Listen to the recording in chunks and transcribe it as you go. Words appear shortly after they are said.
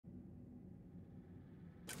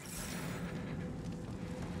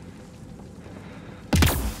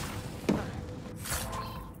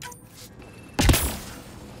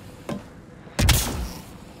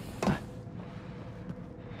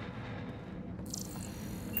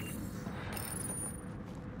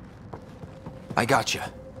I got you.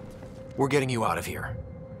 We're getting you out of here.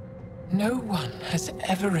 No one has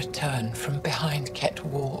ever returned from behind Ket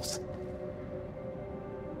walls.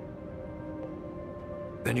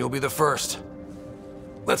 Then you'll be the first.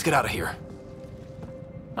 Let's get out of here.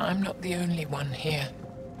 I'm not the only one here.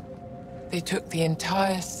 They took the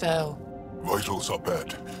entire cell. Vitals are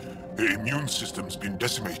bad. The immune system's been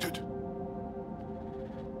decimated.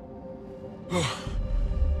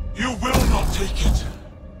 You will not take it.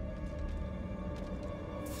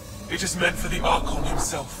 It is meant for the Archon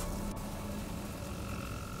himself.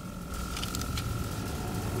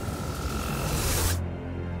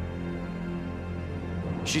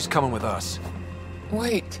 She's coming with us.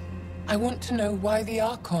 Wait, I want to know why the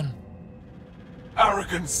Archon?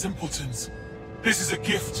 Arrogant simpletons. This is a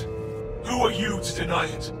gift. Who are you to deny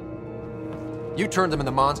it? You turned them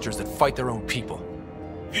into monsters that fight their own people.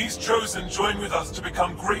 These Chosen join with us to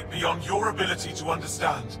become great beyond your ability to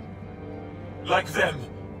understand. Like them,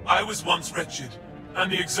 I was once wretched, and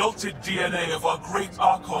the exalted DNA of our great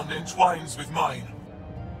Archon entwines with mine.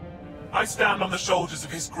 I stand on the shoulders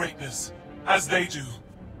of his greatness, as they do,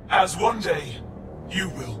 as one day, you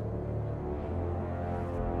will.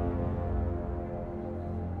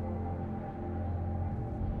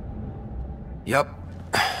 Yep.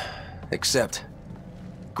 Except,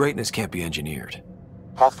 greatness can't be engineered.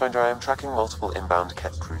 Pathfinder, I am tracking multiple inbound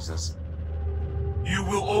Ket cruisers. You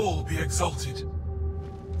will all be exalted.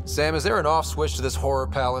 Sam, is there an off switch to this horror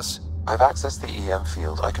palace? I've accessed the EM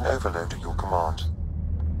field. I can overload at your command.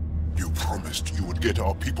 You promised you would get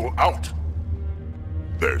our people out.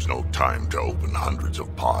 There's no time to open hundreds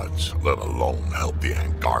of pods, let alone help the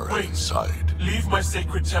Angara Wait. inside. Leave my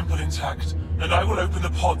sacred temple intact, and I will open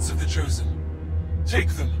the pods of the Chosen. Take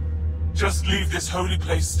them. Just leave this holy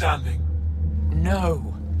place standing.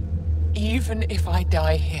 No. Even if I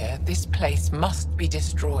die here, this place must be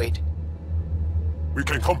destroyed. We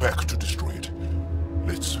can come back to destroy it.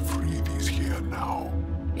 Let's free these here now.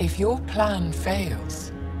 If your plan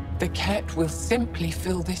fails, the Ket will simply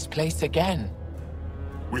fill this place again.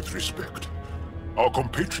 With respect, our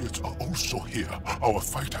compatriots are also here. Our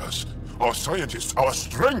fighters, our scientists, our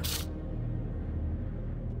strength.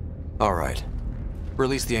 All right.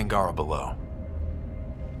 Release the Angara below.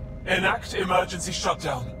 Enact emergency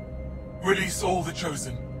shutdown. Release all the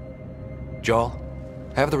Chosen. Jarl,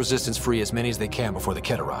 have the Resistance free as many as they can before the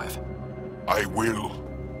Ket arrive. I will.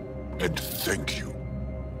 And thank you.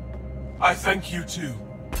 I thank you too.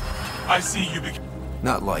 I see you begin.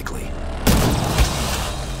 Not likely.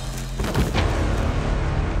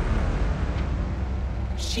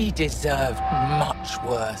 She deserved much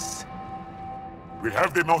worse. We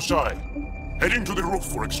have them outside. Heading to the roof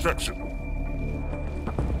for extraction.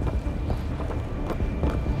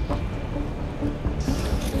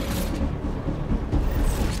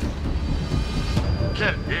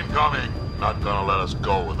 Ket incoming. Not gonna let us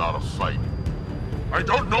go without a fight. I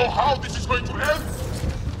don't know how this is going to end.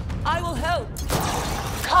 I will help.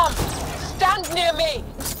 Come! Stand near me!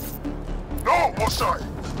 No, Mosai!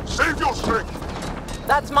 Save your strength!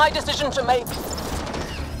 That's my decision to make.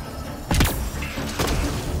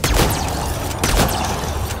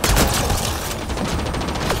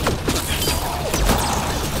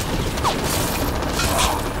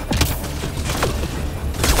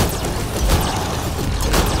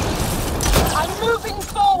 I'm moving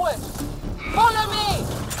forward! Follow me!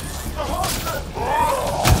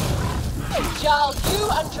 Jarl, you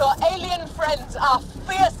and your alien friends are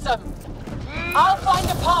fearsome. I'll find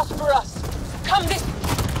a path for us. Come this...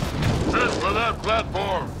 Just for that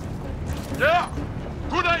platform. Yeah!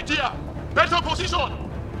 Good idea! Better position!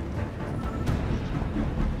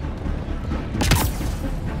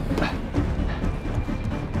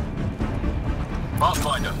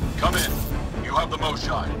 Pathfinder, come in. You have the most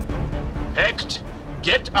shine. Hecht,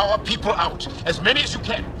 get our people out. As many as you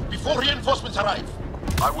can, before reinforcements arrive.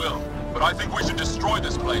 I will, but I think we should destroy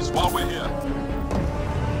this place while we're here.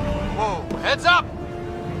 Whoa, heads up!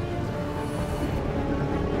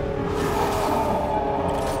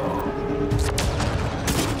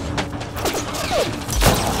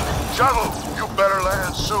 Shuttle, you better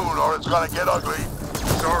land soon or it's gonna get ugly.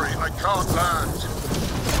 Sorry, I can't land.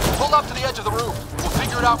 Pull up to the edge of the roof. We'll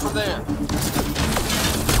figure it out from there.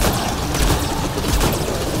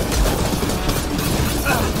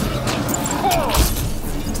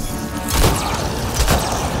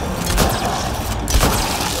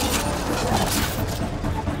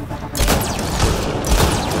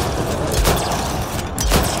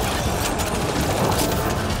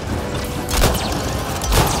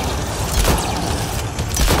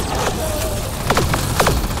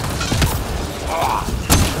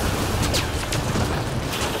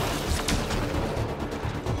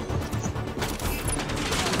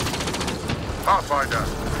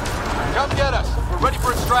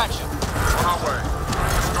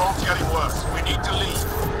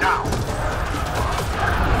 now!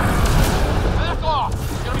 Back off!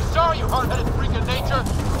 You're gonna be sorry, you hard-headed freak of nature!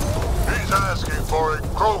 He's asking for it.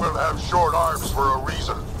 Krogan have short arms for a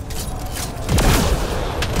reason.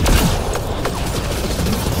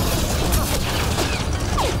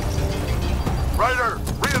 Ryder,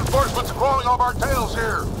 reinforcements crawling off our tails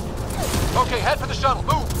here. Okay, head for the shuttle.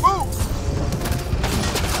 Move, move!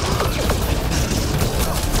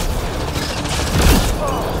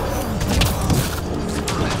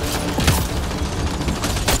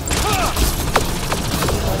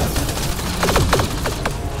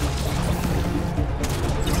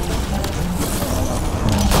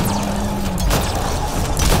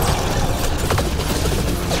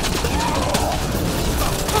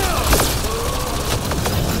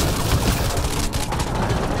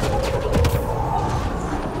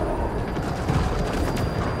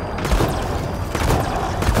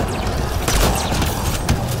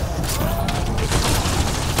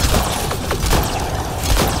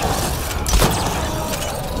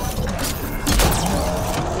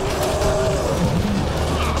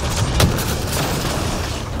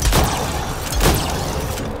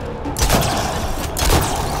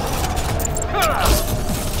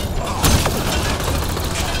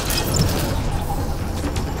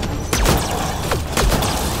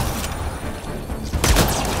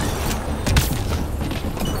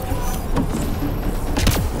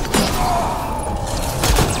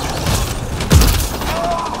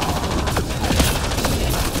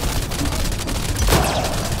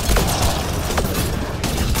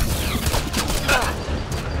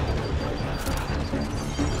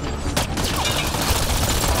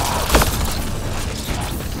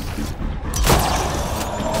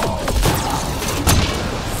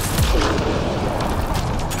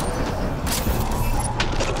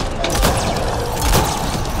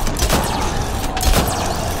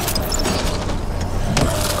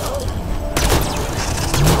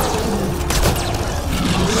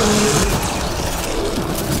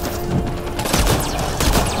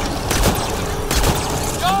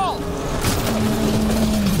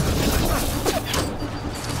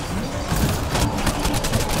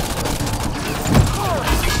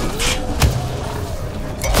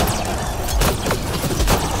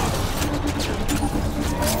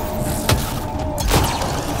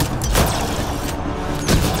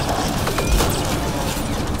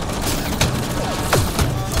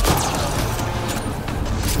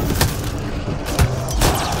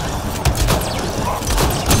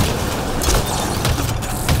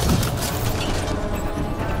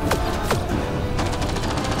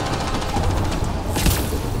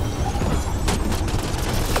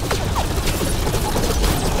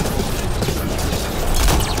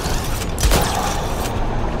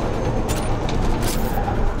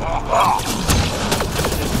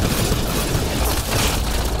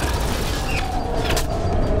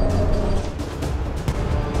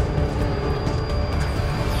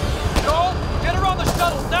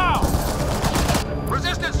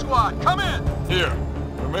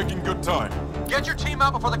 Get your team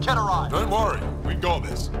out before the kid arrives. Don't worry, we got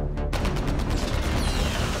this.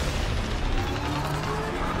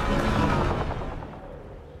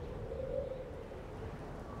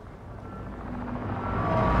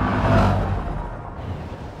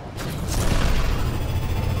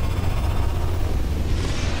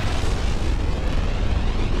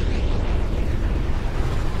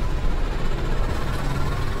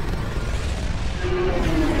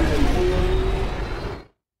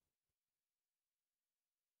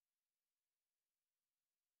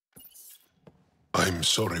 I'm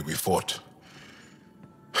sorry we fought.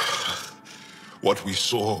 What we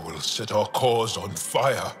saw will set our cause on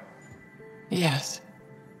fire. Yes.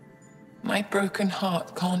 My broken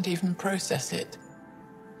heart can't even process it.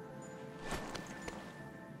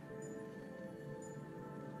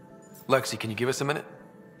 Lexi, can you give us a minute?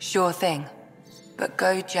 Sure thing. But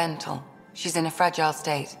go gentle. She's in a fragile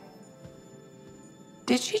state.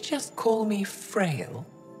 Did she just call me frail?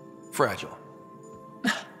 Fragile.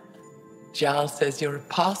 Giles says you're a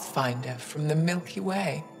pathfinder from the Milky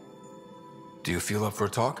Way. Do you feel up for a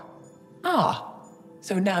talk? Ah,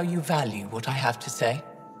 so now you value what I have to say?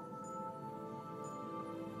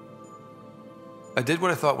 I did what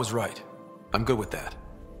I thought was right. I'm good with that.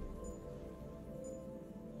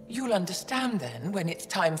 You'll understand then when it's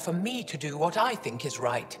time for me to do what I think is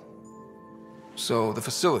right. So, the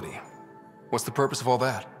facility. What's the purpose of all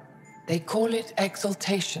that? They call it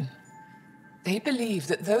exaltation. They believe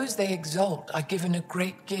that those they exalt are given a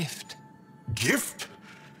great gift. Gift?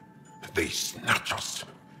 They snatch us,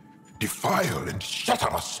 defile and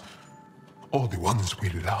shatter us. All the ones we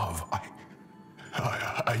love. I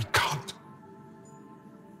can't.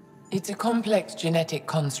 It's a complex genetic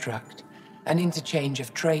construct, an interchange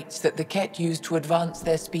of traits that the Ket use to advance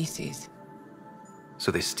their species. So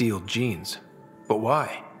they steal genes. But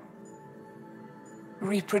why?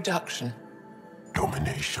 Reproduction.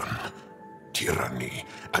 Domination. Tyranny.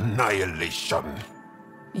 Annihilation.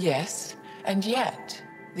 Yes, and yet,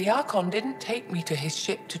 the Archon didn't take me to his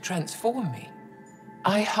ship to transform me.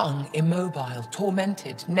 I hung immobile,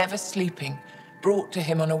 tormented, never sleeping, brought to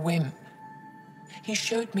him on a whim. He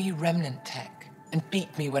showed me remnant tech and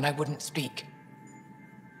beat me when I wouldn't speak.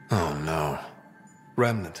 Oh no.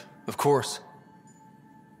 Remnant, of course.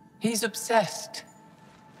 He's obsessed.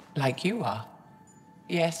 Like you are.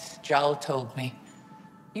 Yes, Jarl told me.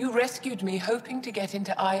 You rescued me hoping to get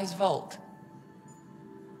into Aya's vault.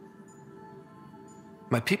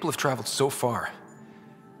 My people have traveled so far.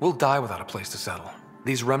 We'll die without a place to settle.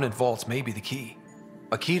 These remnant vaults may be the key.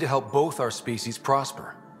 A key to help both our species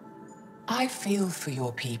prosper. I feel for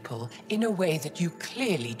your people in a way that you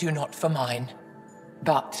clearly do not for mine.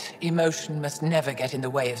 But emotion must never get in the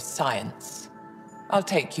way of science. I'll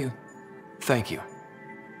take you. Thank you.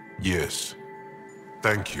 Yes.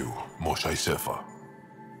 Thank you, Moshe Sefer.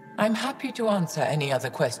 I'm happy to answer any other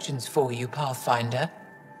questions for you, Pathfinder.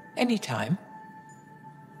 Anytime.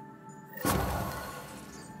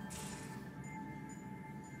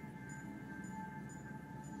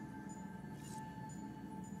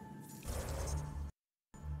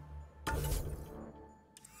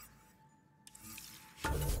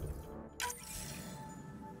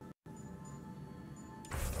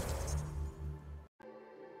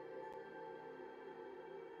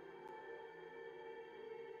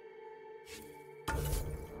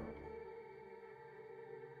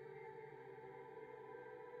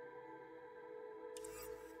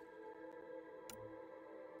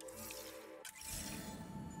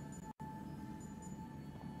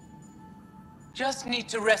 Just need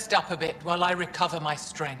to rest up a bit while I recover my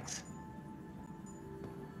strength.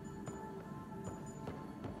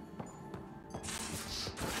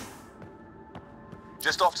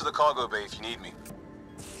 Just off to the cargo bay if you need me.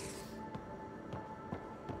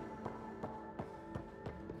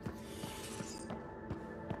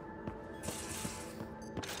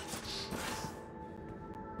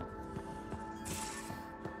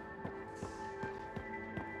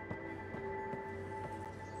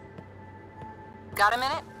 Got a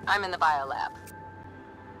minute? I'm in the biolab.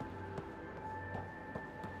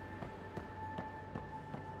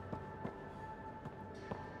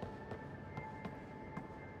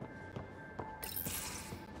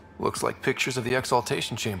 Looks like pictures of the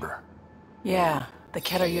exaltation chamber. Yeah, the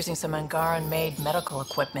Ket are using some Angaran-made medical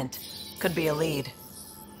equipment. Could be a lead.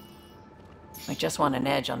 I just want an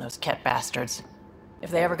edge on those Ket bastards.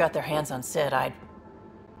 If they ever got their hands on Sid, I'd...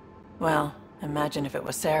 Well, imagine if it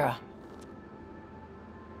was Sarah.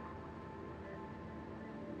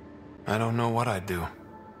 I don't know what I'd do.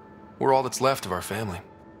 We're all that's left of our family.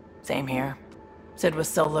 Same here. Sid was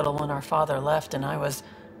so little when our father left, and I was...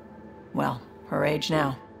 well, her age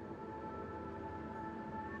now.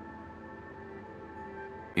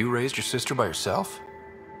 You raised your sister by yourself?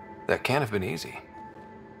 That can't have been easy.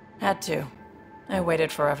 Had to. I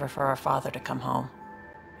waited forever for our father to come home.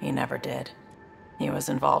 He never did. He was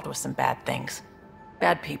involved with some bad things.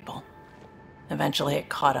 Bad people. Eventually it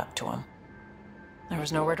caught up to him. There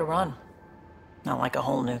was nowhere to run. Not like a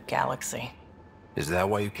whole new galaxy. Is that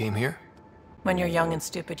why you came here? When you're young and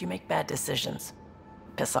stupid, you make bad decisions.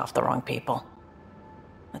 Piss off the wrong people.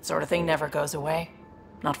 That sort of thing never goes away.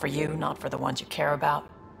 Not for you, not for the ones you care about.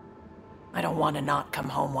 I don't want to not come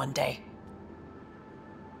home one day.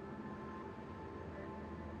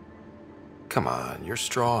 Come on, you're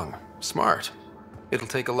strong, smart. It'll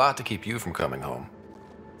take a lot to keep you from coming home.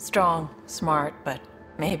 Strong, smart, but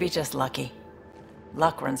maybe just lucky.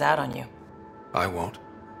 Luck runs out on you. I won't.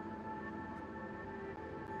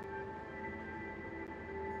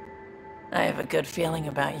 I have a good feeling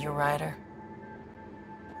about you, Ryder.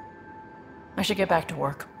 I should get back to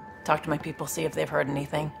work. Talk to my people, see if they've heard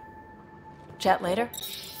anything. Chat later?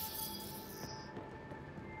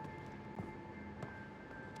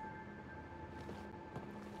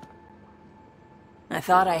 I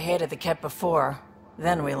thought I hated the Ket before.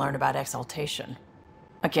 Then we learned about exaltation.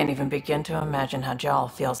 I can't even begin to imagine how Jal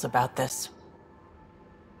feels about this.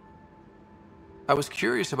 I was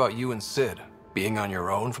curious about you and Sid, being on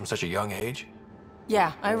your own from such a young age.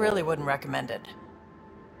 Yeah, I really wouldn't recommend it.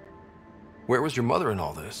 Where was your mother in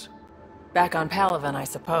all this? Back on Palaven, I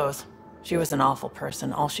suppose. She was an awful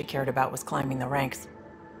person. All she cared about was climbing the ranks.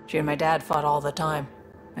 She and my dad fought all the time.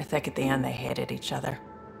 I think at the end they hated each other.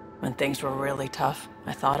 When things were really tough,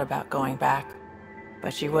 I thought about going back.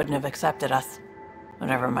 But she wouldn't have accepted us.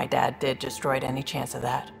 Whatever my dad did destroyed any chance of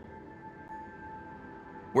that.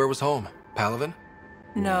 Where was home? Palaven?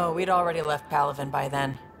 No, we'd already left Palaven by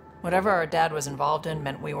then. Whatever our dad was involved in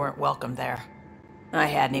meant we weren't welcome there. I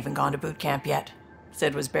hadn't even gone to boot camp yet.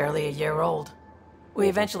 Sid was barely a year old. We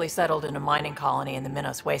eventually settled in a mining colony in the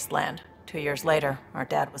Minos wasteland. 2 years later, our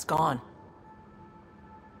dad was gone.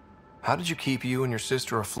 How did you keep you and your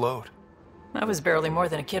sister afloat? I was barely more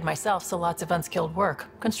than a kid myself, so lots of unskilled work.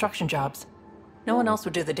 Construction jobs. No one else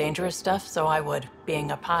would do the dangerous stuff, so I would.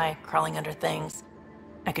 Being up high, crawling under things.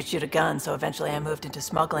 I could shoot a gun, so eventually I moved into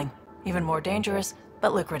smuggling. Even more dangerous,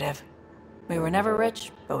 but lucrative. We were never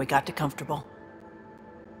rich, but we got to comfortable.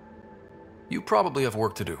 You probably have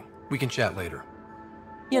work to do. We can chat later.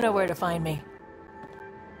 You know where to find me.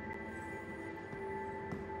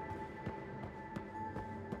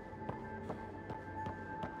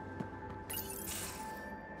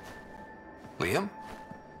 Liam?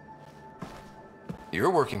 You're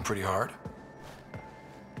working pretty hard.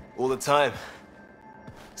 All the time.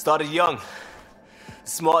 Started young.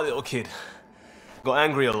 Smart little kid. Got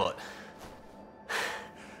angry a lot.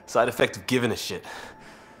 Side effect of giving a shit.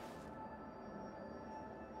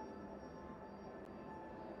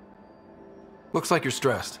 Looks like you're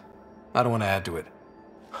stressed. I don't want to add to it.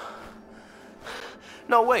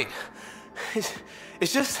 No, wait.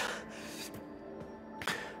 It's just...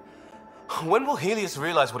 When will Helios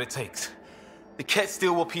realize what it takes? They can't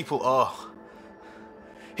steal what people are.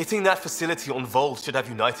 Hitting that facility on Vol should have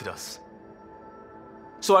united us.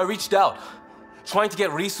 So I reached out, trying to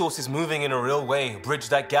get resources moving in a real way, bridge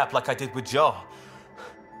that gap like I did with Jar.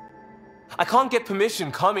 I can't get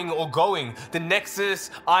permission coming or going. The Nexus,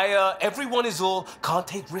 Aya, everyone is all, can't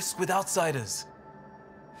take risks with outsiders.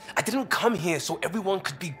 I didn't come here so everyone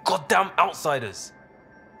could be goddamn outsiders.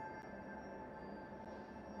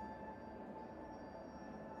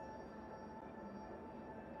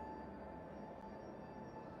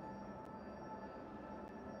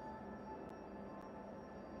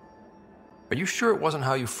 Are you sure it wasn't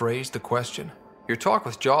how you phrased the question? Your talk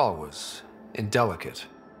with Jal was indelicate.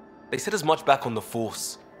 They said as much back on the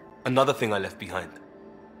Force. Another thing I left behind.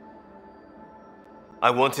 I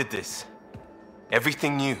wanted this.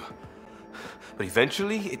 Everything new. But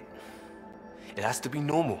eventually, it has to be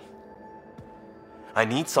normal. I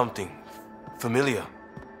need something familiar.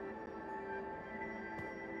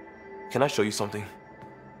 Can I show you something?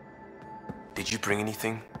 Did you bring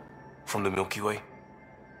anything from the Milky Way?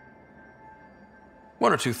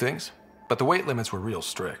 One or two things, but the weight limits were real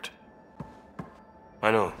strict. I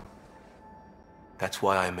know. That's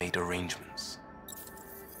why I made arrangements.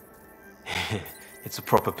 It's a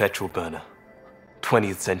proper petrol burner.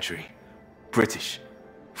 20th century. British.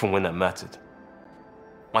 From when that mattered.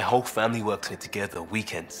 My whole family works in it together,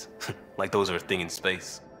 weekends. Like those are a thing in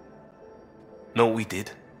space. Know what we did?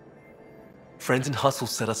 Friends in Hustle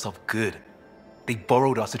set us up good. They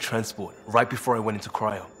borrowed us a transport right before I went into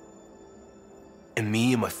cryo. And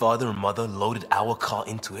me and my father and mother loaded our car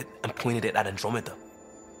into it and pointed it at Andromeda.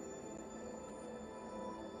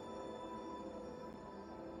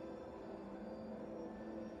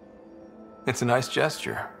 It's a nice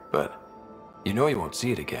gesture, but you know you won't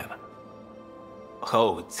see it again.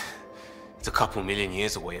 Oh, it's a couple million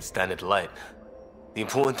years away at standard light. The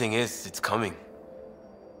important thing is, it's coming.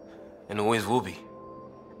 And always will be.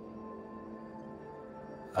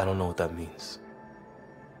 I don't know what that means.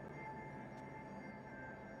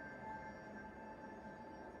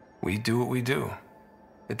 We do what we do.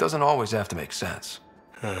 It doesn't always have to make sense.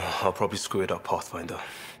 I'll probably screw it up, Pathfinder.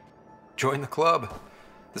 Join the club.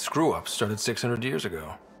 The screw-up started 600 years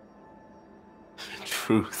ago.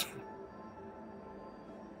 Truth.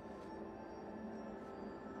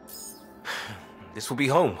 This will be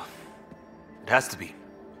home. It has to be.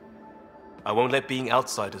 I won't let being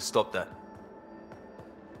outsiders stop that.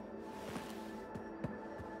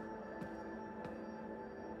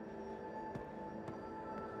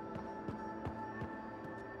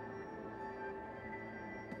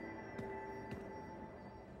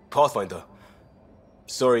 Pathfinder,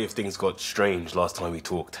 sorry if things got strange last time we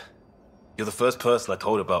talked. You're the first person I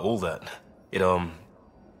told about all that. It,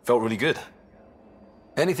 felt really good.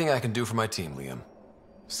 Anything I can do for my team, Liam.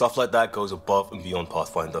 Stuff like that goes above and beyond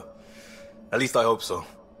Pathfinder. At least I hope so.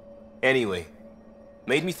 Anyway,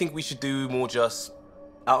 made me think we should do more just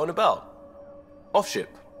out and about. Off-ship,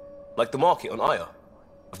 like the market on Aya.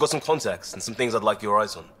 I've got some contacts and some things I'd like your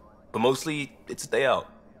eyes on. But mostly, it's a day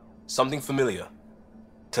out. Something familiar.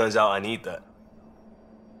 Turns out I need that.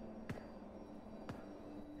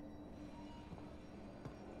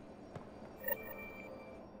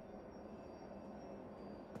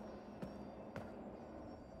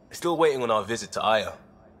 Still waiting on our visit to Aya.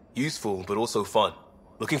 Useful, but also fun.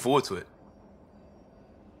 Looking forward to it.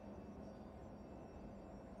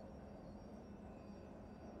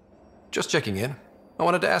 Just checking in. I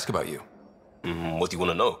wanted to ask about you. What do you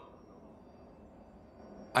want to know?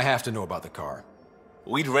 I have to know about the car.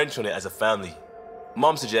 We'd wrench on it as a family.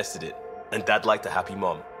 Mom suggested it, and Dad liked a happy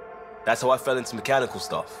mom. That's how I fell into mechanical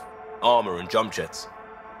stuff. Armor and jump jets.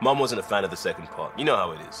 Mom wasn't a fan of the second part. You know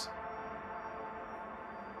how it is.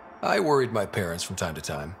 I worried my parents from time to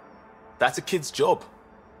time. That's a kid's job.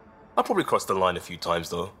 I probably crossed the line a few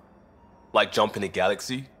times, though. Like jumping a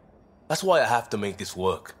galaxy. That's why I have to make this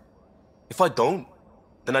work. If I don't,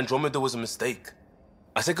 then Andromeda was a mistake.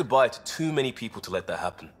 I said goodbye to too many people to let that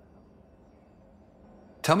happen.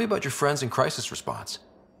 Tell me about your friends in crisis response.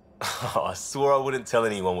 I swore I wouldn't tell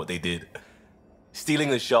anyone what they did.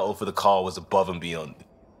 Stealing a shuttle for the car was above and beyond.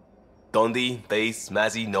 Dondi, Base,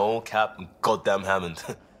 Mazzy, Noel, Cap, and goddamn Hammond.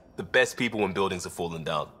 The best people when buildings have fallen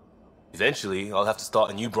down. Eventually, I'll have to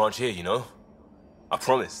start a new branch here, you know? I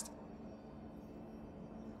promised.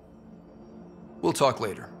 We'll talk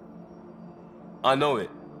later. I know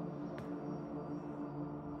it.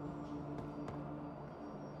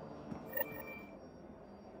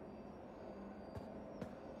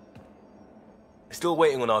 Still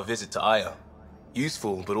waiting on our visit to Aya.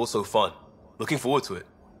 Useful, but also fun. Looking forward to it.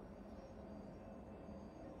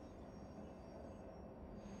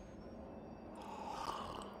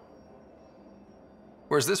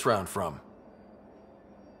 Where's this round from?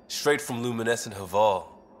 Straight from luminescent Haval.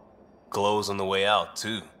 Glows on the way out,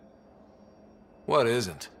 too. What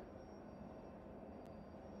isn't?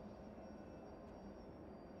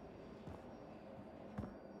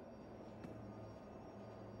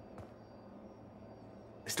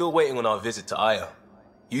 Still waiting on our visit to Aya.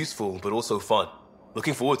 Useful, but also fun.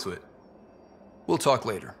 Looking forward to it. We'll talk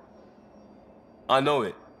later. I know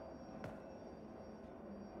it.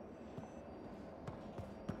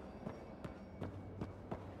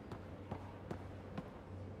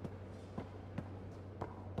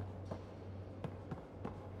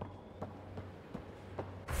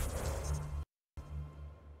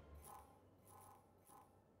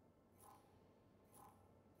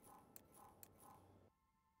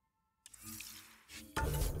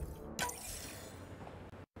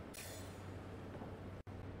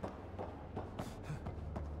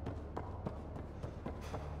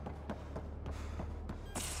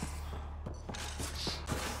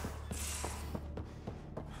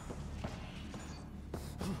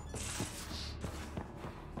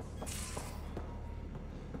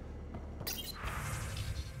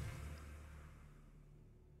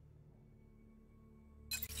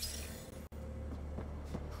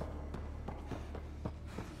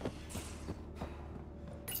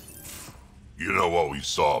 You know what we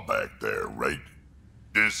saw back there, right?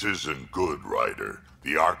 This isn't good, Ryder.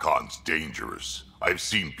 The Archon's dangerous. I've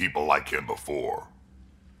seen people like him before.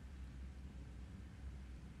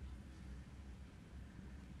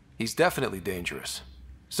 He's definitely dangerous.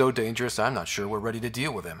 So dangerous, I'm not sure we're ready to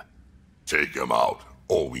deal with him. Take him out.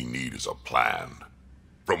 All we need is a plan.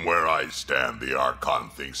 From where I stand, the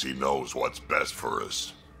Archon thinks he knows what's best for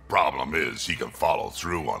us. Problem is, he can follow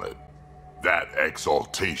through on it. That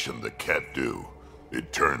exaltation the Ket do,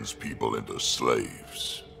 it turns people into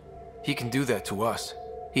slaves. He can do that to us.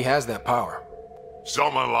 He has that power.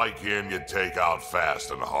 Someone like him you take out fast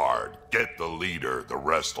and hard. Get the leader, the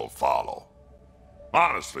rest will follow.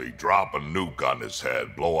 Honestly, drop a nuke on his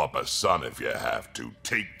head, blow up a sun if you have to.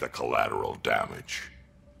 Take the collateral damage.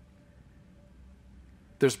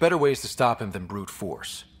 There's better ways to stop him than brute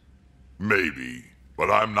force. Maybe. But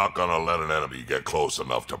I'm not gonna let an enemy get close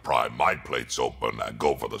enough to pry my plates open and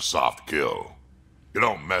go for the soft kill. You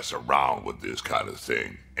don't mess around with this kind of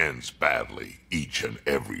thing. Ends badly, each and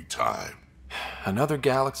every time. Another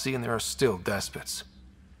galaxy and there are still despots.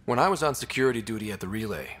 When I was on security duty at the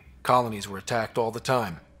relay, colonies were attacked all the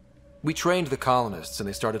time. We trained the colonists and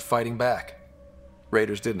they started fighting back.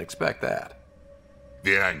 Raiders didn't expect that.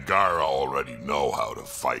 The Angara already know how to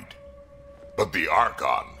fight. But the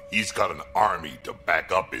Archon, he's got an army to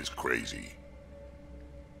back up his crazy.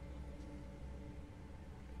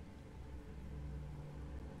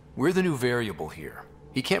 We're the new variable here.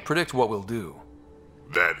 He can't predict what we'll do.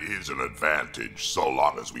 That is an advantage, so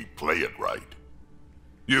long as we play it right.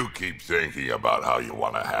 You keep thinking about how you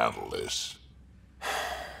want to handle this.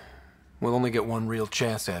 We'll only get one real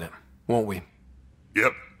chance at it, won't we?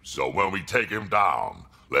 Yep, so when we take him down,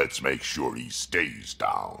 let's make sure he stays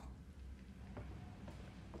down.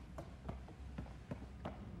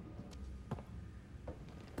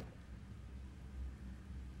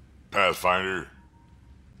 Pathfinder?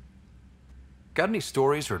 Got any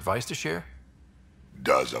stories or advice to share?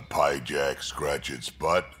 Does a pyjak scratch its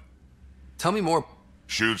butt? Tell me more.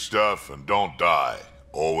 Shoot stuff and don't die.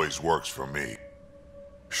 Always works for me.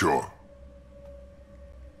 Sure.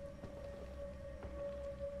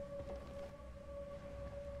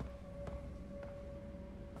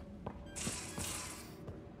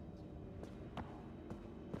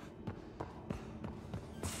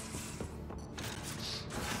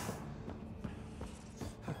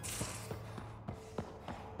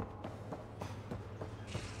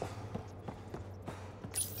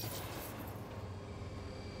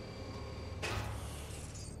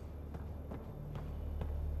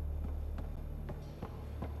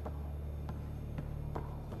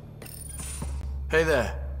 Hey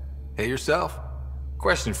there. Hey yourself.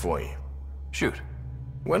 Question for you. Shoot.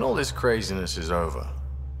 When all this craziness is over,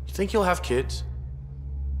 you think you'll have kids?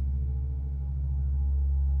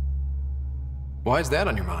 Why is that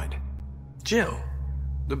on your mind? Jill,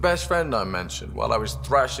 the best friend I mentioned while I was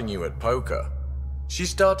thrashing you at poker. She's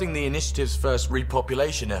starting the initiative's first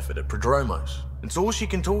repopulation effort at Prodromos. It's all she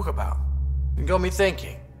can talk about. It got me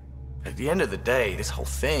thinking. At the end of the day, this whole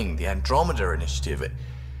thing, the Andromeda initiative,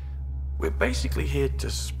 we're basically here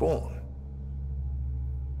to spawn.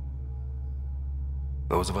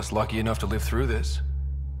 Those of us lucky enough to live through this.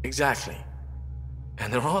 Exactly.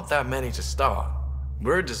 And there aren't that many to start.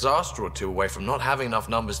 We're a disaster or two away from not having enough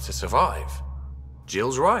numbers to survive.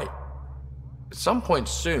 Jill's right. At some point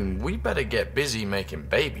soon, we better get busy making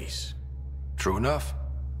babies. True enough.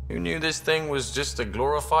 Who knew this thing was just a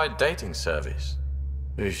glorified dating service?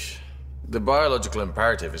 Eesh. The biological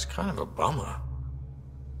imperative is kind of a bummer.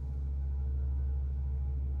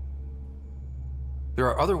 There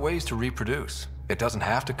are other ways to reproduce. It doesn't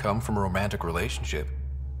have to come from a romantic relationship.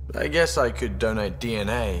 I guess I could donate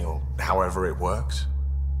DNA, or however it works.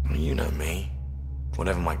 You know me.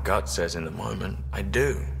 Whatever my gut says in the moment, I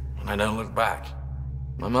do, and I don't look back.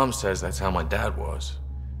 My mom says that's how my dad was.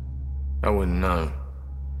 I wouldn't know.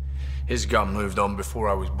 His gut moved on before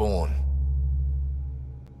I was born.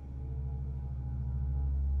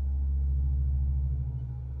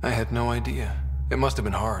 I had no idea. It must have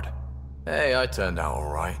been hard. Hey, I turned out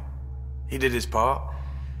all right. He did his part,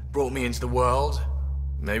 brought me into the world.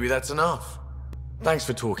 Maybe that's enough. Thanks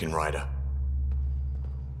for talking, Ryder.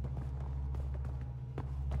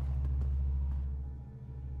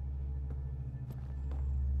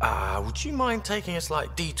 Would you mind taking a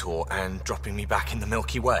slight detour and dropping me back in the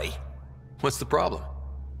Milky Way? What's the problem?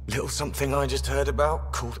 Little something I just heard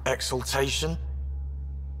about called exaltation.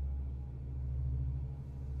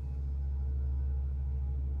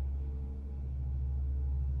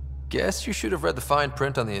 Guess you should have read the fine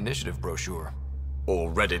print on the initiative brochure.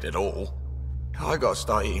 Or read it at all. I gotta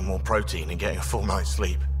start eating more protein and getting a full night's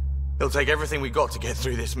sleep. It'll take everything we got to get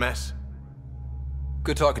through this mess.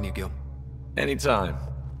 Good talking to you, Gil. Anytime.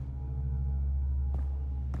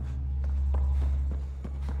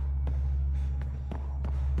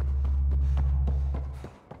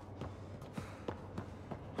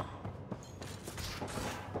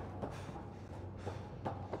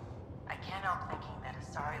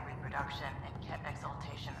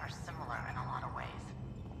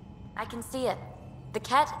 I can see it. The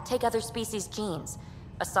Ket take other species' genes.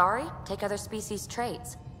 Asari take other species'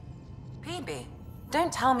 traits. Peebee,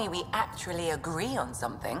 don't tell me we actually agree on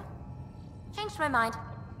something. Changed my mind.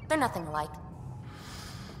 They're nothing alike.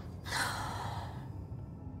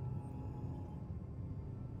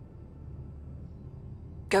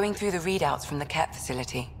 Going through the readouts from the Ket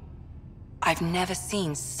facility, I've never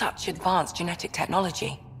seen such advanced genetic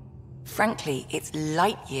technology. Frankly, it's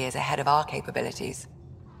light years ahead of our capabilities.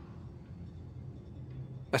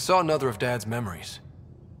 I saw another of Dad's memories.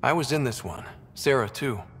 I was in this one. Sarah,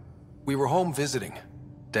 too. We were home visiting.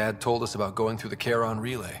 Dad told us about going through the Charon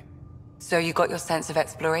relay. So you got your sense of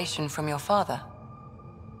exploration from your father?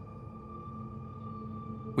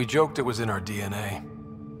 We joked it was in our DNA.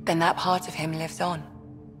 Then that part of him lives on.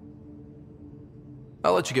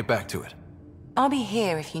 I'll let you get back to it. I'll be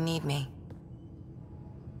here if you need me.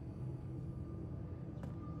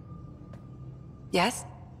 Yes?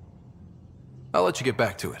 I'll let you get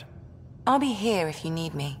back to it. I'll be here if you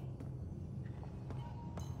need me.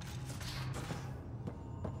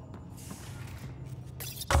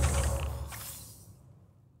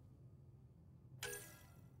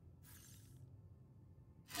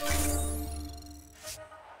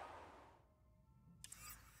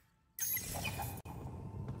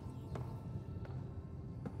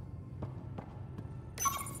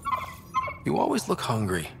 You always look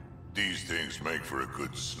hungry. These things make for a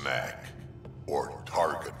good snack. Or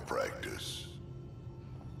target practice.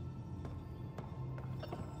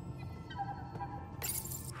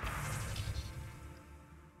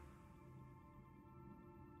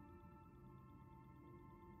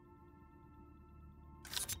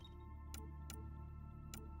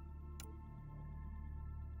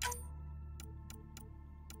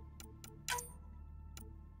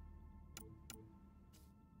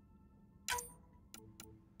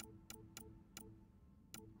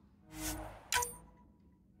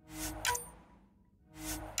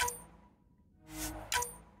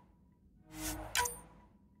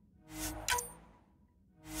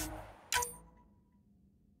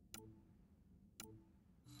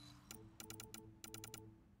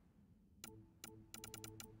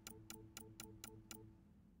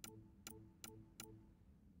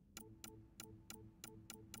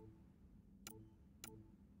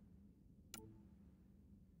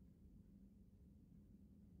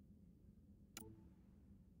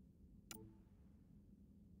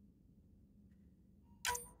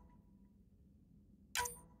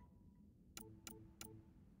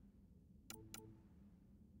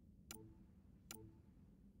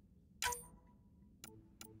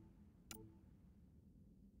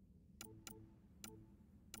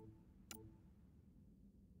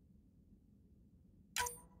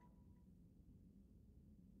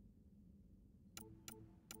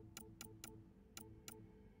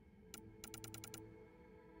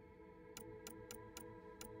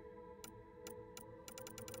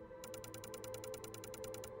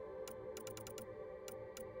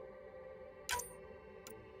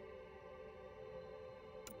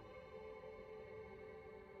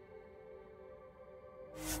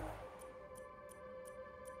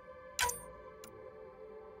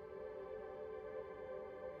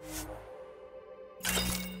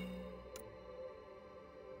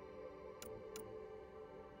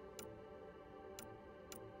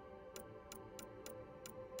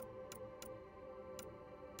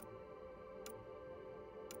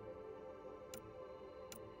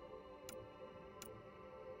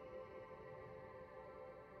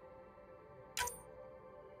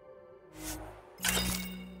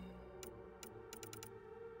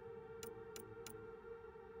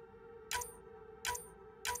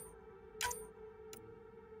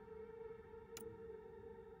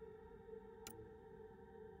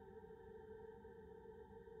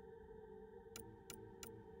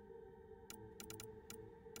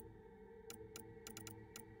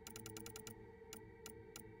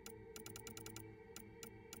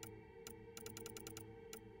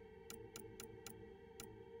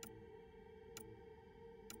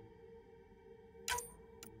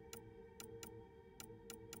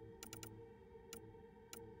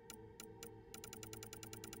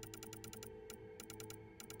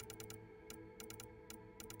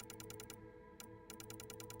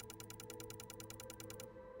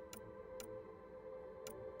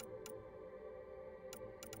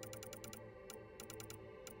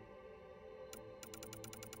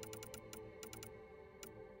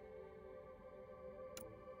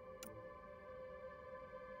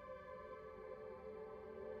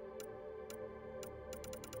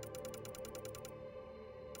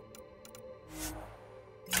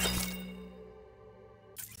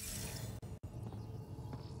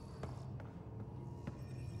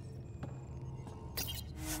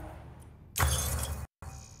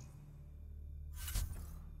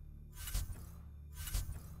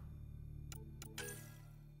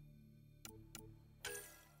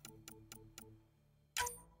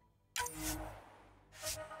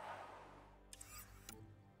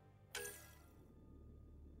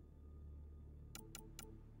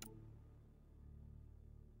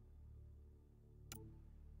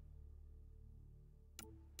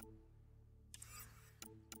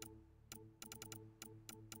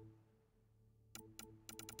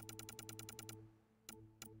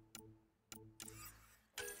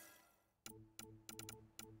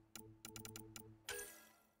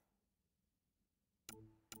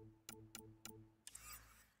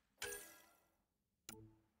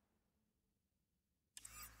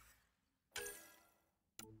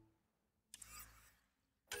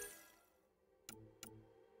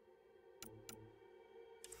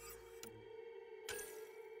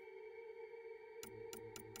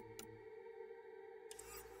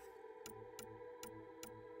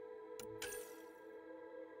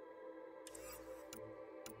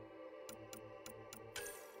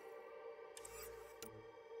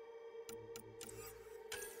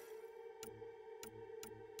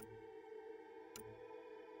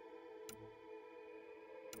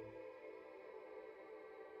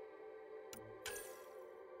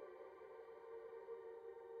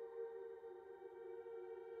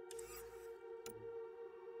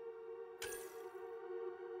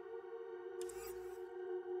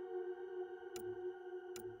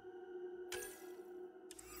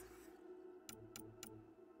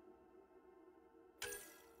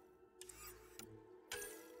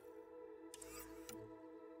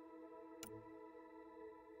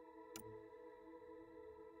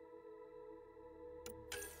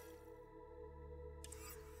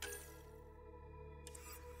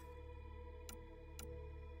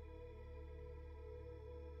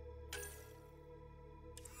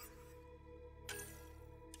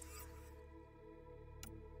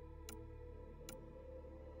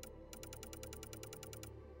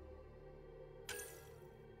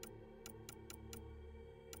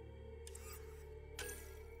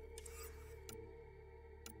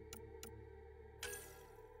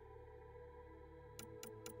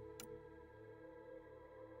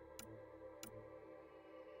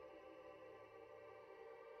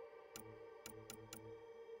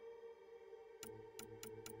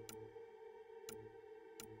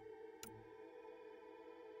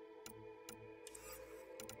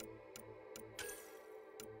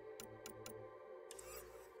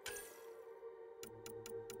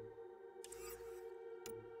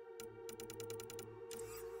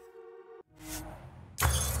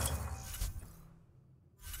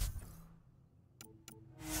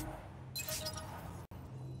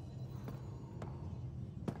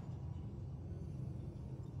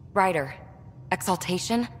 Ryder,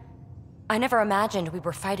 Exaltation? I never imagined we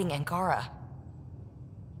were fighting Angara.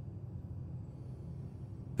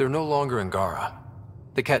 They're no longer Angara.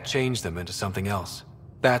 The Ket changed them into something else.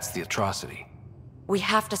 That's the atrocity. We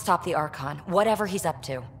have to stop the Archon, whatever he's up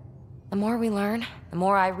to. The more we learn, the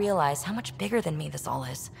more I realize how much bigger than me this all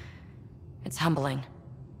is. It's humbling.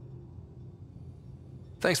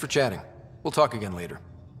 Thanks for chatting. We'll talk again later.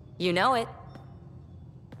 You know it.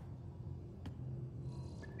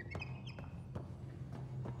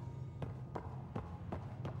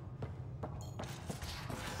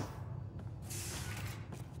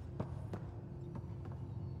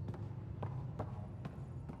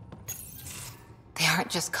 They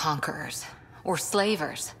aren't just conquerors or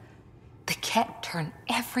slavers. The Ket turn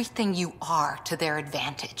everything you are to their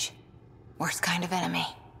advantage. Worst kind of enemy.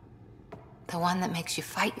 The one that makes you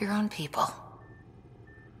fight your own people.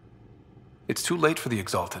 It's too late for the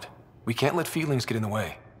Exalted. We can't let feelings get in the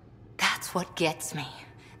way. That's what gets me.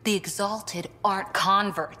 The Exalted aren't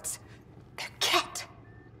converts. They're Ket.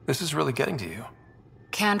 This is really getting to you.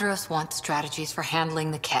 Kandros wants strategies for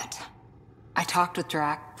handling the Ket. I talked with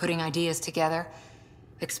Drac, putting ideas together.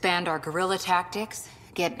 Expand our guerrilla tactics,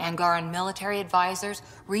 get Angaran military advisors,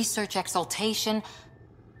 research Exaltation.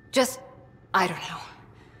 Just, I don't know.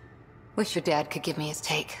 Wish your dad could give me his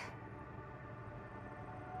take.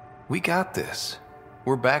 We got this.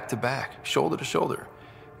 We're back to back, shoulder to shoulder.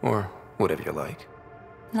 Or whatever you like.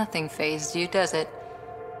 Nothing fazed you, does it?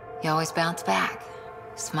 You always bounce back,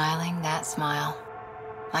 smiling that smile.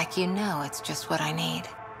 Like you know it's just what I need.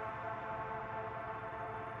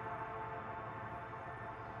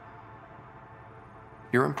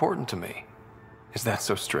 You're important to me. Is that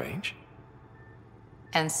so strange?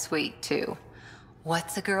 And sweet, too.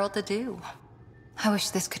 What's a girl to do? I wish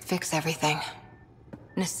this could fix everything.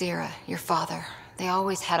 Nasira, your father, they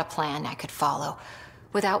always had a plan I could follow.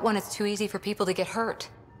 Without one, it's too easy for people to get hurt.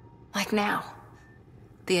 Like now.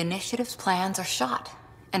 The Initiative's plans are shot,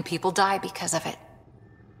 and people die because of it.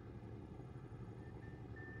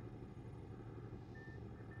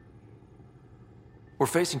 We're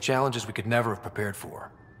facing challenges we could never have prepared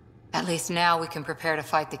for. At least now we can prepare to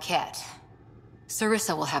fight the Ket.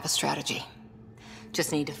 Sarissa will have a strategy.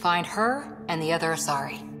 Just need to find her and the other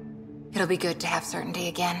Asari. It'll be good to have certainty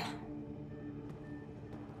again.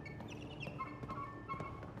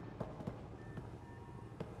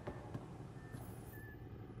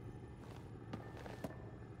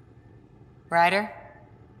 Ryder?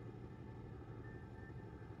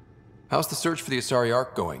 How's the search for the Asari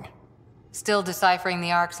Ark going? Still deciphering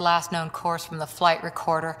the Ark's last known course from the flight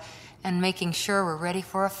recorder, and making sure we're ready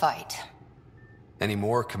for a fight. Any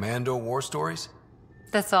more Commando war stories?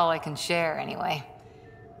 That's all I can share, anyway.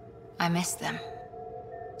 I miss them.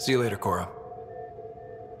 See you later, Cora.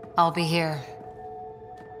 I'll be here.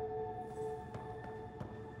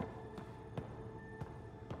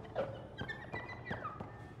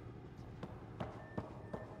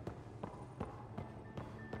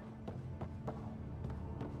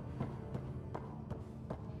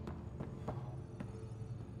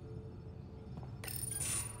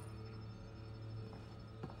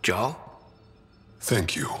 Jal?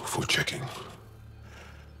 Thank you for checking.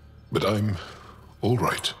 But I'm all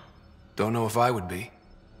right. Don't know if I would be.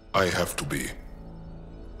 I have to be.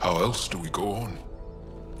 How else do we go on?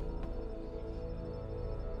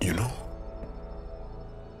 You know?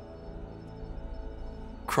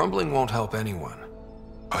 Crumbling won't help anyone.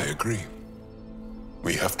 I agree.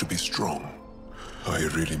 We have to be strong. I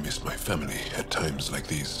really miss my family at times like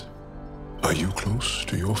these. Are you close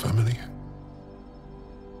to your family?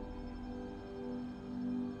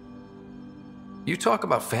 You talk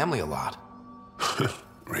about family a lot.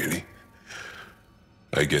 Really?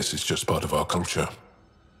 I guess it's just part of our culture.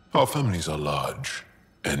 Our families are large,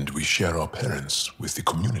 and we share our parents with the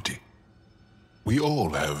community. We all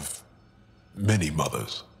have many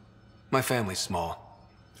mothers. My family's small.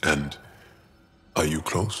 And are you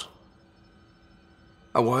close?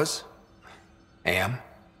 I was. Am.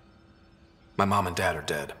 My mom and dad are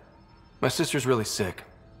dead. My sister's really sick.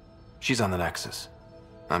 She's on the Nexus.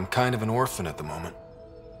 I'm kind of an orphan at the moment.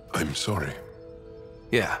 I'm sorry.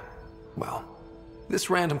 Yeah, well, this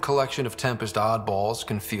random collection of Tempest oddballs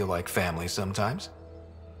can feel like family sometimes.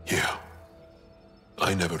 Yeah.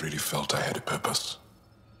 I never really felt I had a purpose.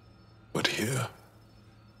 But here,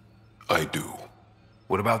 I do.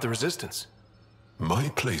 What about the Resistance? My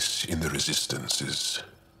place in the Resistance is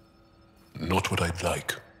not what I'd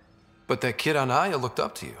like. But that kid on Aya looked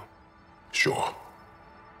up to you. Sure.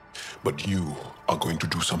 But you are going to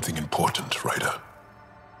do something important, Ryder.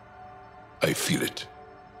 I feel it.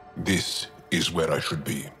 This is where I should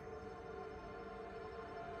be.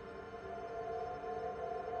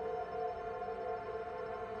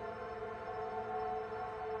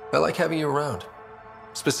 I like having you around.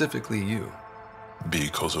 Specifically you.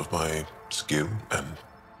 Because of my skill and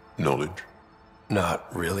knowledge?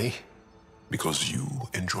 Not really. Because you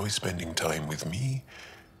enjoy spending time with me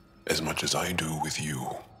as much as I do with you.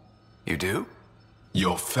 You do?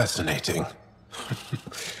 You're fascinating.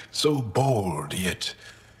 So bold, yet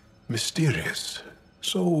mysterious.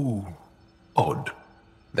 So odd.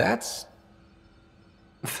 That's...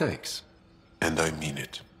 Thanks. And I mean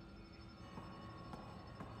it.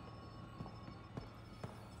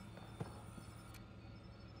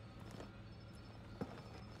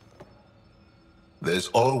 There's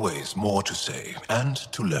always more to say and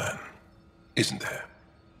to learn, isn't there?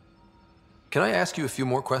 Can I ask you a few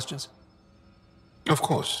more questions? Of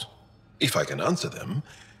course. If I can answer them,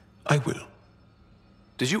 I will.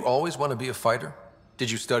 Did you always want to be a fighter?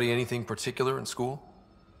 Did you study anything particular in school?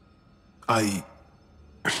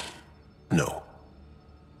 No.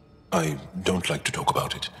 I don't like to talk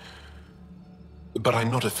about it. But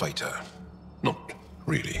I'm not a fighter. Not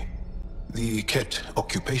really. The Ket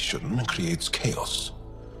occupation creates chaos.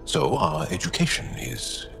 So our education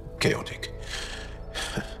is chaotic.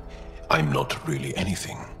 I'm not really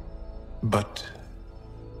anything. But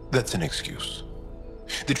that's an excuse.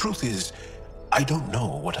 The truth is, I don't know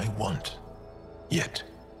what I want yet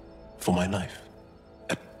for my life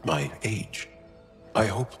at my age. I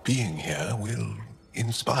hope being here will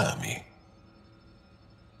inspire me.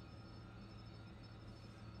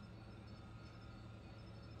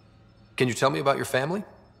 Can you tell me about your family?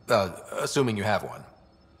 Assuming you have one.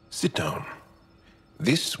 Sit down.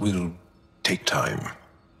 This will take time.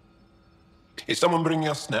 Is someone bringing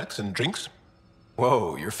us snacks and drinks?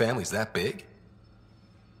 Whoa, your family's that big?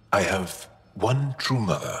 I have one true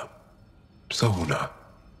mother, Sahuna,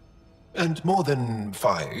 and more than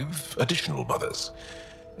 5 additional mothers,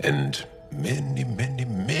 and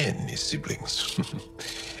many siblings,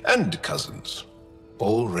 and cousins,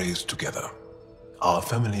 all raised together. Our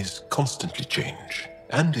families constantly change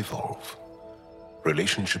and evolve.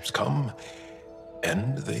 Relationships come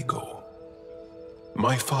and they go.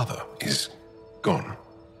 My father is gone,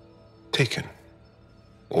 taken,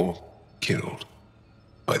 or killed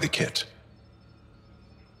by the Ket.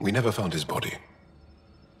 We never found his body.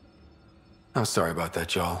 I'm sorry about that,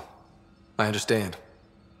 Jarl. I understand.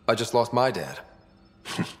 I just lost my dad.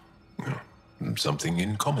 Something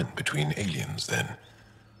in common between aliens, then.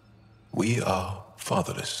 We are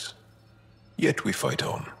fatherless, yet we fight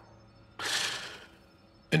on.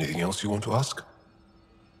 Anything else you want to ask?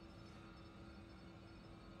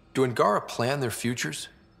 Do Angara plan their futures?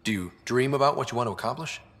 Do you dream about what you want to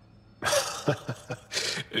accomplish?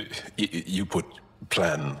 You put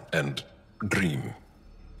plan and dream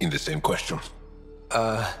in the same question.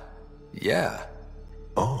 Yeah.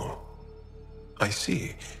 Oh, I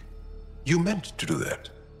see. You meant to do that.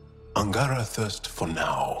 Angara thirst for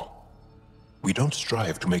now. We don't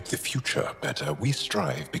strive to make the future better. We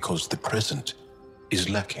strive because the present is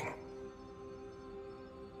lacking.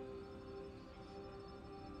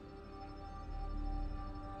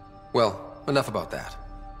 Well, enough about that.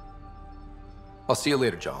 I'll see you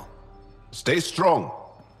later, Jarl. Stay strong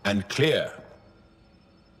and clear.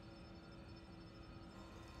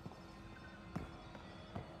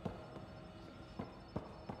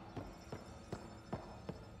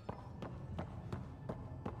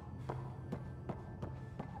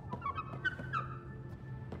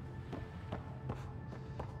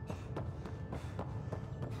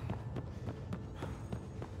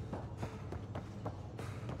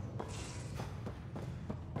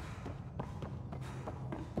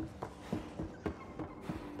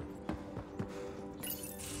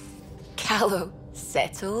 Callow,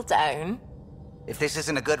 settle down. If this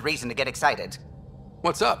isn't a good reason to get excited.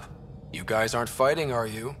 What's up? You guys aren't fighting, are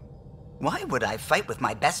you? Why would I fight with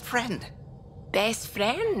my best friend? Best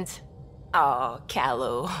friend? Oh,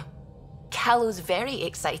 Callow. Callow's very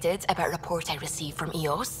excited about a report I received from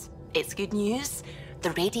EOS. It's good news.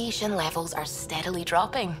 The radiation levels are steadily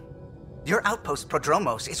dropping. Your outpost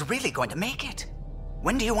Prodromos is really going to make it.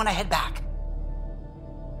 When do you want to head back?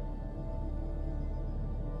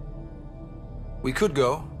 We could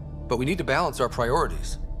go, but we need to balance our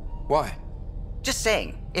priorities. Why? Just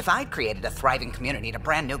saying, if I'd created a thriving community in a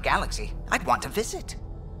brand new galaxy, I'd want to visit.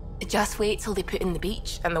 Just wait till they put in the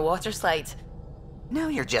beach and the water slide. Now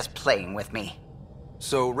you're just playing with me.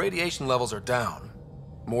 So radiation levels are down.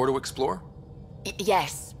 More to explore?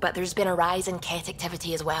 Yes, but there's been a rise in Ket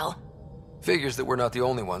activity as well. Figures that we're not the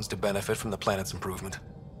only ones to benefit from the planet's improvement.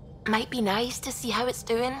 Might be nice to see how it's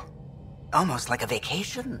doing. Almost like a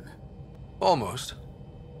vacation. Almost.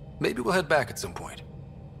 Maybe we'll head back at some point.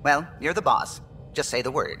 Well, you're the boss. Just say the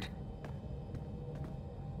word.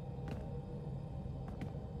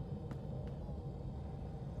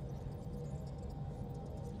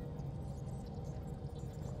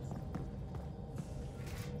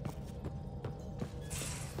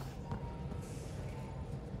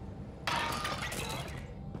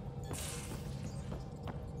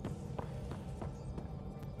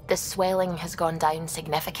 The swelling has gone down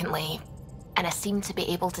significantly, and I seem to be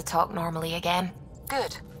able to talk normally again.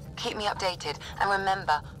 Good. Keep me updated. And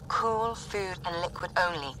remember, cool food and liquid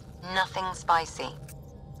only. Nothing spicy.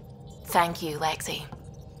 Thank you, Lexi.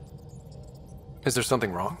 Is there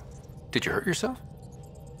something wrong? Did you hurt yourself?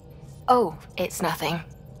 Oh, it's nothing.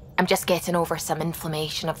 I'm just getting over some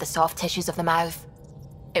inflammation of the soft tissues of the mouth.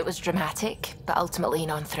 It was dramatic, but ultimately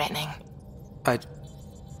non-threatening.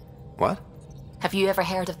 What? Have you ever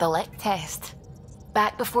heard of the lick test?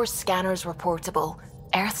 Back before scanners were portable,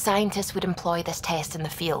 Earth scientists would employ this test in the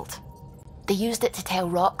field. They used it to tell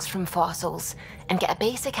rocks from fossils and get a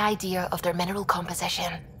basic idea of their mineral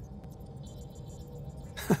composition.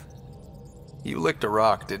 You licked a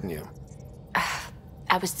rock, didn't you?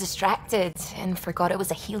 I was distracted and forgot it was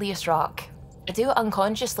a Helios rock. I do it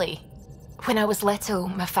unconsciously. When I was little,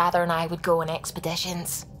 my father and I would go on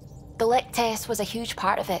expeditions. The lick test was a huge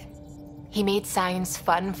part of it. He made science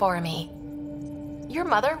fun for me. Your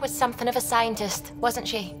mother was something of a scientist, wasn't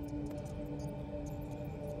she?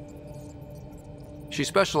 She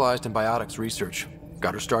specialized in biotics research.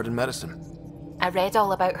 Got her start in medicine. I read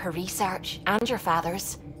all about her research, and your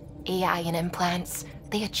father's. AI and implants.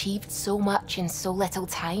 They achieved so much in so little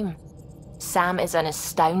time. Sam is an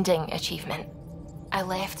astounding achievement. I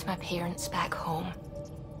left my parents back home.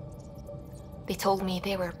 They told me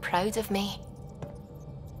they were proud of me,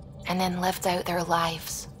 and then lived out their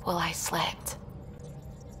lives while I slept.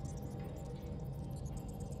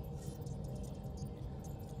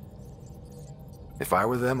 If I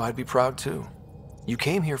were them, I'd be proud too. You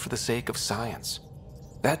came here for the sake of science.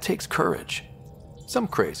 That takes courage. Some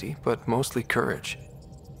crazy, but mostly courage.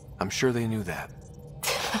 I'm sure they knew that.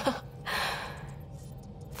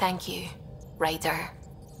 Thank you, Ryder.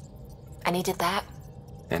 I needed that.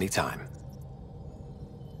 Anytime.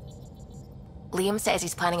 Liam says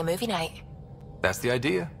he's planning a movie night. That's the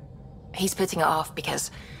idea. He's putting it off because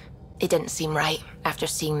it didn't seem right after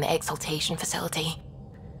seeing the exaltation facility.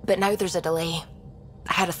 But now there's a delay.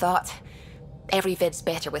 I had a thought. Every vid's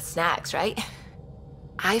better with snacks, right?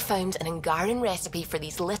 I found an Angaran recipe for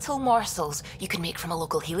these little morsels you can make from a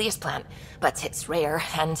local Helios plant, but it's rare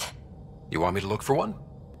and... You want me to look for one?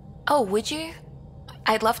 Oh, would you?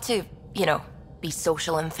 I'd love to, you know, be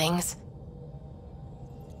social and things.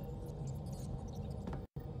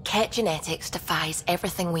 Ket genetics defies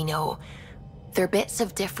everything we know. They're bits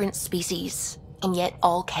of different species, and yet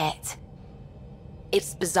all Ket.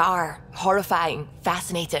 It's bizarre, horrifying,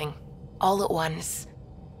 fascinating, all at once.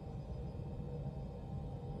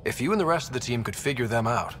 If you and the rest of the team could figure them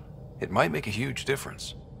out, it might make a huge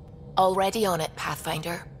difference. Already on it,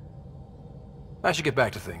 Pathfinder. I should get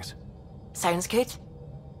back to things. Sounds good.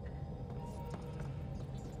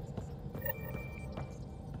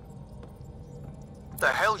 The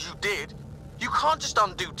hell you did? You can't just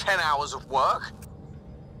undo 10 hours of work.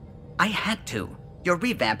 I had to. Your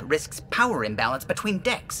revamp risks power imbalance between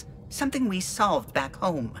decks, something we solved back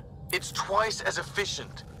home. It's twice as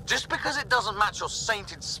efficient. Just because it doesn't match your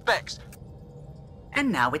sainted specs.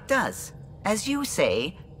 And now it does. As you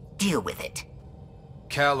say, deal with it.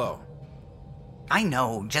 Callow. I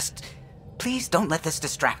know, just please don't let this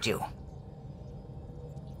distract you.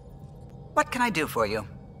 What can I do for you?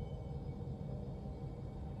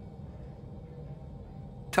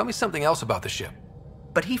 Tell me something else about the ship.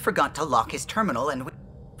 But he forgot to lock his terminal and...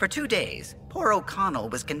 For 2 days, poor O'Connell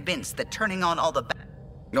was convinced that turning on all the...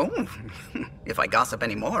 Oh, if I gossip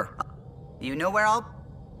anymore. You know where I'll...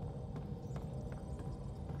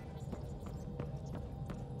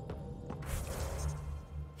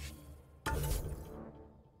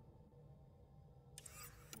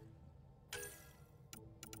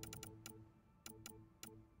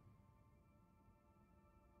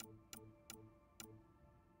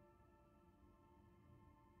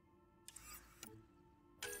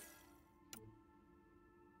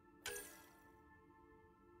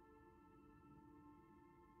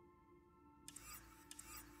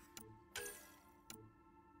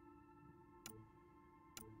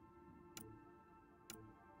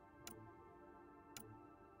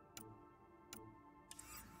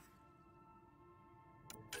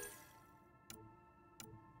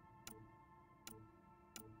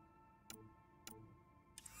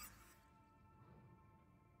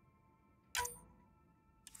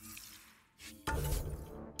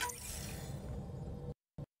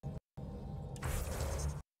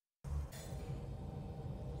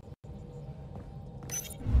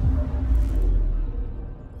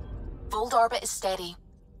 Fold orbit is steady.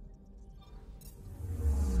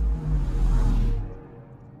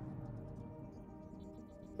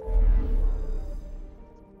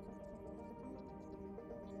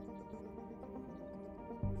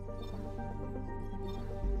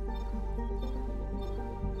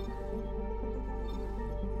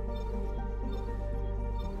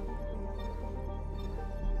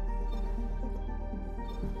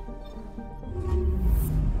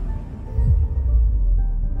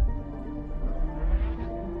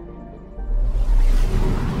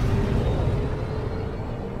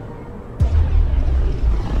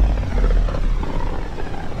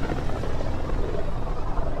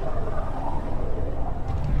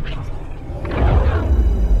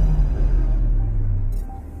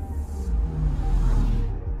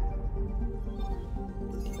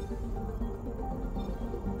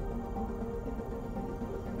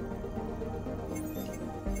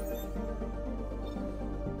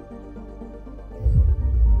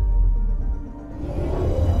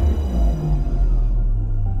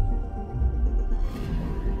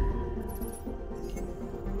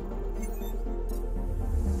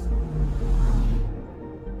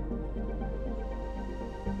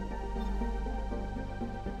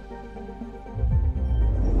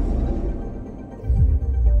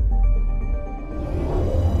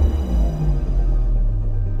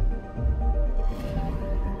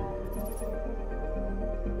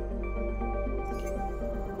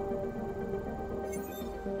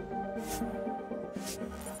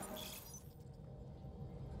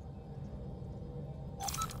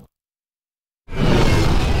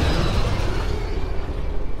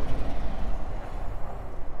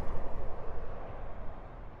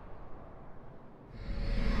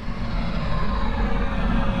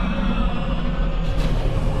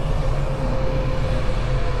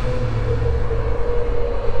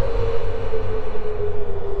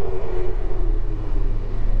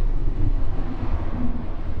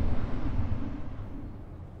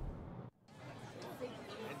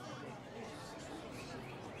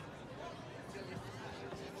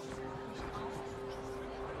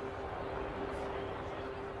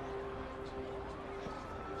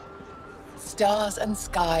 Stars and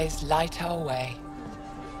skies light our way.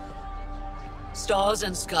 Stars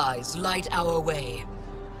and skies light our way.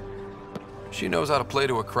 She knows how to play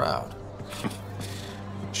to a crowd.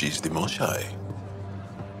 She's the Moshai.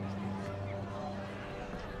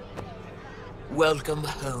 Welcome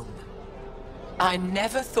home. I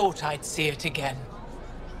never thought I'd see it again.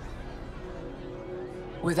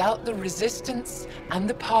 Without the Resistance and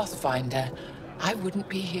the Pathfinder, I wouldn't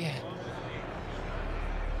be here.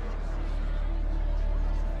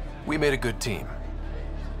 We made a good team.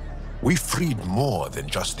 We freed more than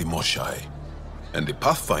just the Moshai. And the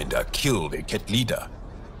Pathfinder killed a Ket leader.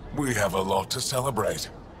 We have a lot to celebrate.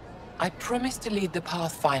 I promised to lead the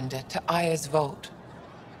Pathfinder to Aya's vault.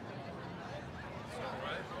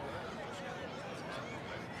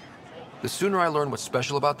 The sooner I learn what's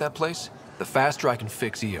special about that place, the faster I can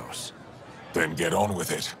fix Eos. Then get on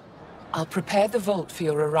with it. I'll prepare the vault for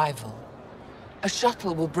your arrival. A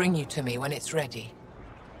shuttle will bring you to me when it's ready.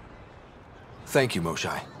 Thank you,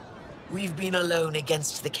 Moshai. We've been alone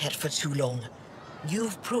against the Ket for too long.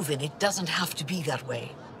 You've proven it doesn't have to be that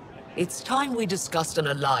way. It's time we discussed an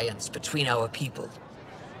alliance between our people.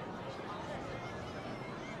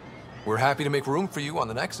 We're happy to make room for you on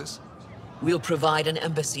the Nexus. We'll provide an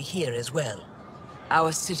embassy here as well.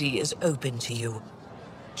 Our city is open to you.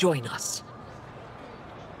 Join us.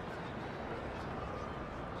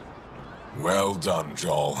 Well done,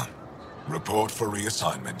 Joel. Report for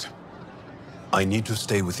reassignment. I need to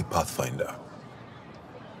stay with the Pathfinder.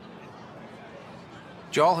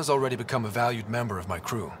 Jarl has already become a valued member of my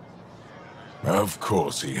crew. Of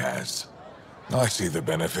course he has. I see the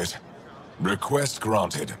benefit. Request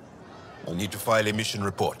granted. I'll need to file a mission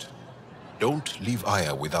report. Don't leave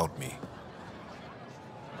Aya without me.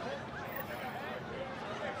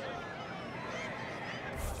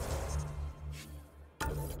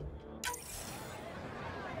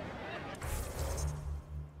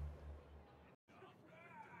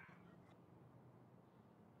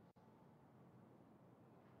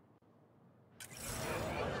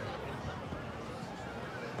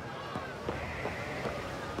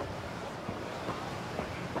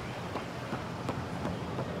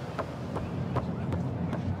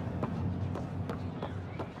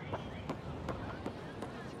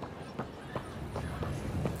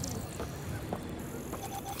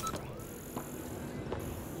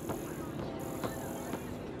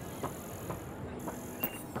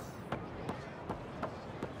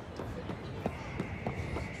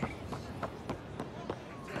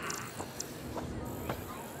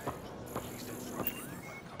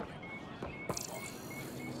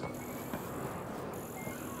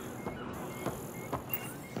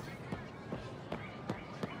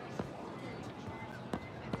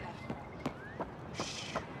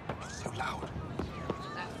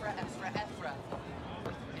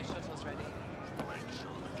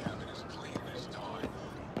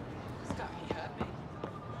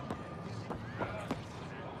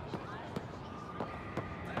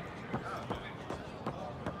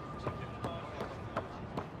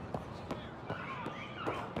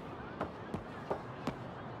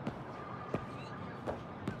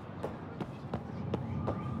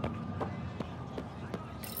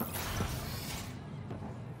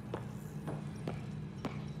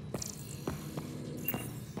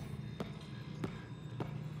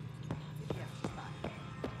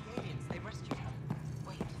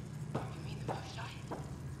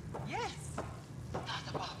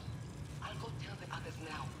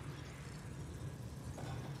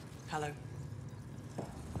 Callow.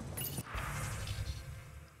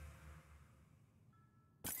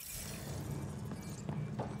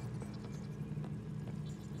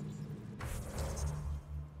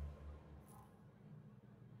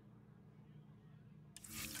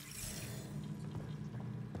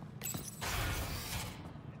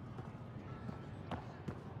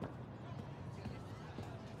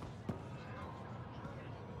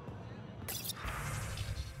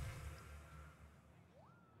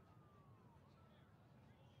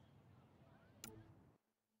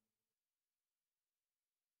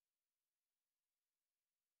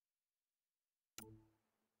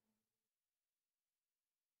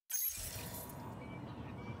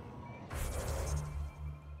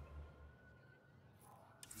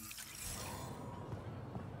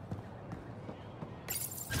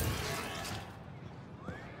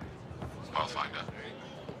 Pathfinder.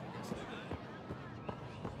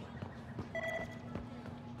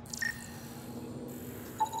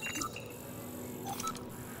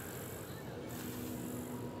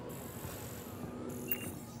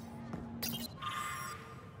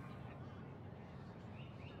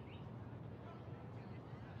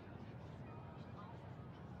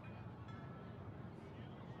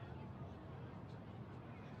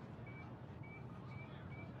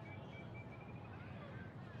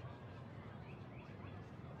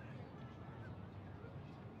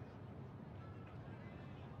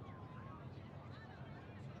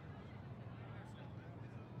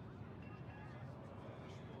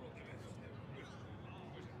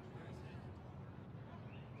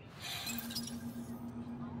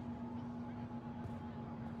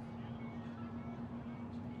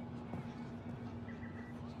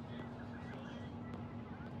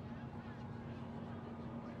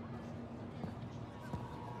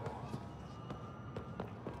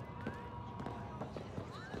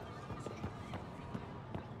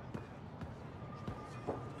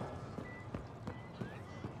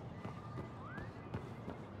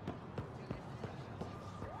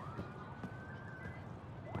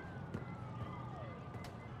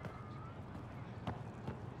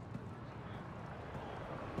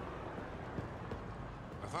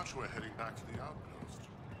 I thought you were heading back to the outpost.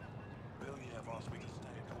 Believ asked me to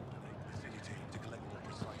stay and coordinate with the city team to collect more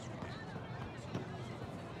precise readings.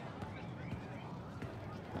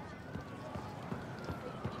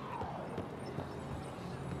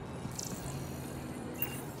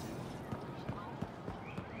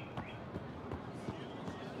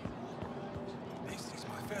 This is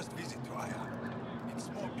my first visit to Aya. It's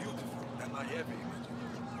more beautiful than I ever imagined.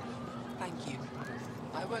 Thank you.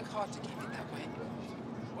 I work hard to keep it that way.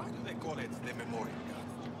 Why do they call it the Memorial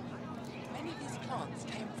Garden? Many of these plants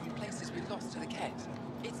came from places we lost to the Ket.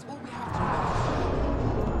 It's all we have to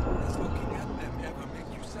remember. Does looking at them ever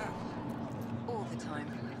make you sad? All the time.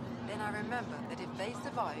 Then I remember that if they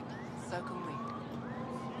survive, so can we.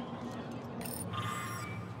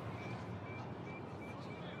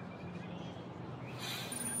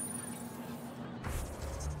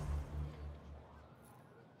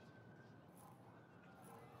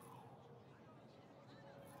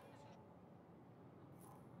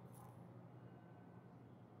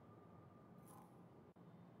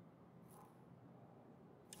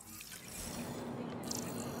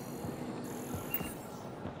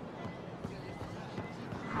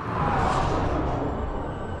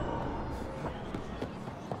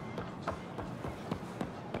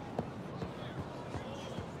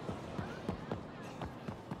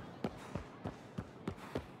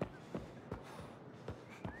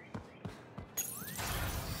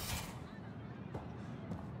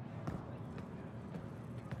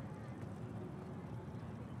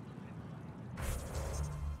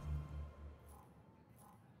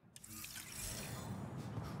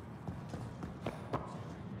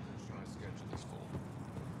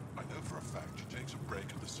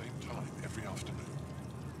 Same time every afternoon.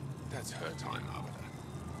 That's her time, Arbiter,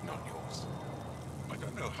 not yours. I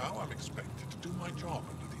don't know how I'm expected to do my job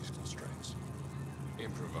under these constraints.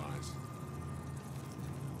 Improvise.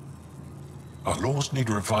 Our laws need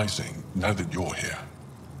revising now that you're here.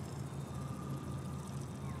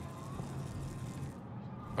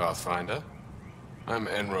 Pathfinder, I'm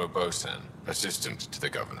Enro Bosan, assistant to the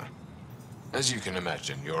governor. As you can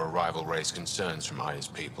imagine, your arrival raised concerns from Aya's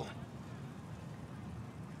people.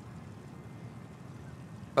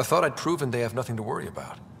 I thought I'd proven they have nothing to worry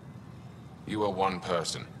about. You are one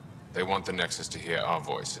person. They want the Nexus to hear our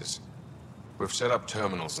voices. We've set up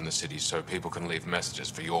terminals in the city so people can leave messages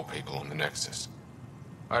for your people on the Nexus.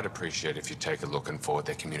 I'd appreciate if you take a look and forward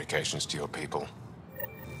their communications to your people.